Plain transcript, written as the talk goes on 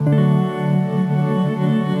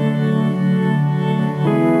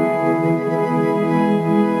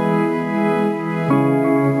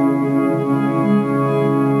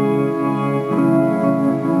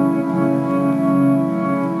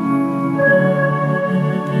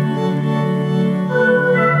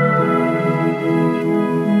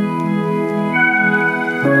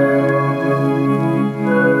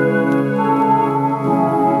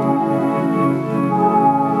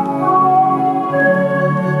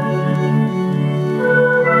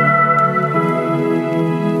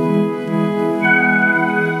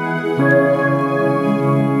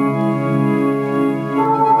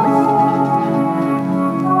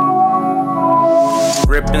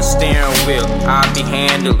I be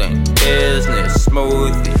handling business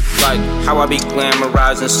smoothly, like how I be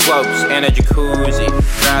glamorizing slopes in a jacuzzi.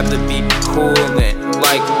 Rather be coolin',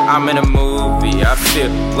 like I'm in a movie. I feel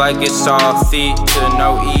like it's all theater,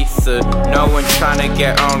 no ether. No one tryna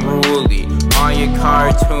get unruly. On your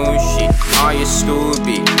cartoon sheet, on your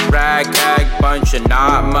Scooby. Rag bunch of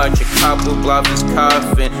not much. A couple bluffers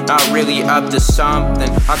cuffin', not really up to something.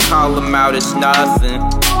 I call them out as nothing.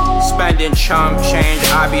 Spending chump change,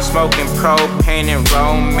 I be smoking propane and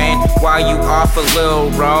romaine. While you off a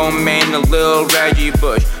little romaine, a little Reggie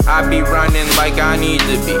Bush. I be running like I need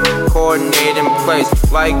to be, coordinate in place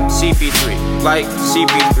like CP3, like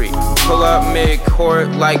CP3. Pull up mid-court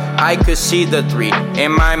like I could see the three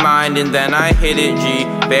in my mind, and then I hit it G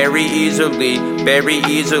very easily, very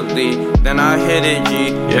easily. Then I hit it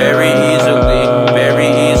G very easily, very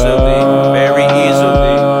easily, very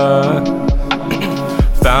easily.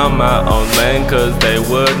 Found my own lane cause they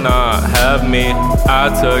would not have me. I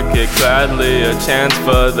took it gladly, a chance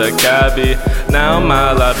for the Cabby. Now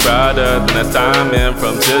my life brighter than a diamond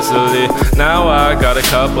from Sicily. Now I got a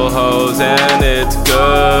couple hoes and it's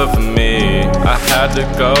good for me. I had to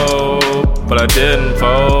go, but I didn't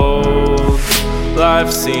fold.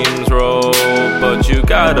 Life seems roll, but you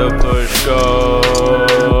gotta push go.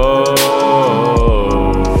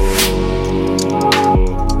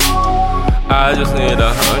 I just need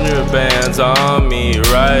 100 bands on me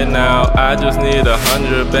right now. I just need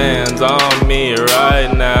 100 bands on me right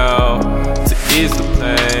now to ease the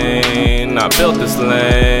pain. I built this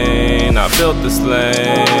lane, I built this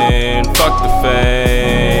lane. Fuck the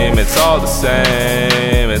fame, it's all the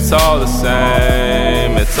same. It's all the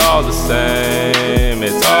same, it's all the same.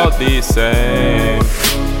 It's all the same.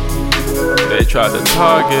 They tried to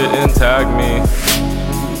target and tag me.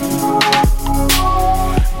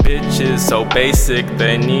 Bitches so basic,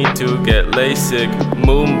 they need to get LASIK.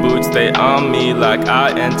 Moon boots, they on me like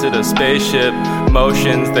I entered a spaceship.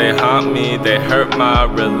 Motions, they haunt me, they hurt my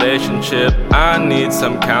relationship. I need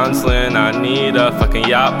some counseling, I need a fucking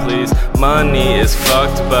yacht please. Money is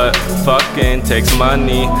fucked, but fucking takes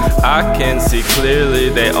money. I can see clearly,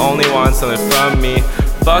 they only want something from me.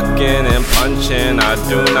 Fucking and punching, I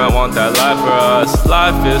do not want that life for us.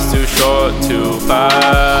 Life is too short to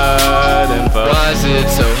fight and fuck. Why is it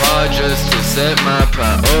so hard just to set my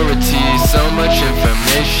priorities? So much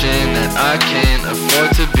information that I can't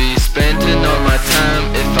afford to be spending all my time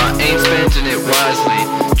if I ain't spending it wisely.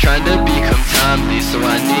 Trying to become timely, so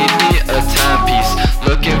I need me a timepiece.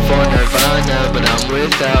 Looking for nirvana, but I'm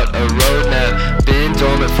without a roadmap. Been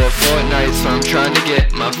dormant for fortnights, so I'm trying to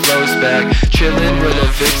get my flows back. Chilling with a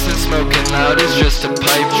vixen, smoking loud is just a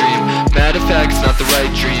pipe dream. Matter of fact, it's not the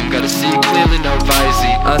right dream. Gotta see clearly, no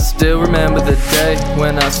visine. I still remember the day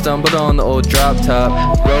when I stumbled on the old drop top.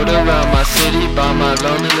 Rode around my city by my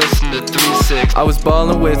loan and listened to 3-6. I was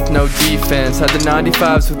ballin' with no defense, had the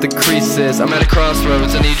 95s with the creases. I'm at a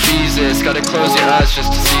crossroads, I need Jesus. Gotta close your eyes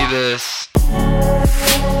just to see this.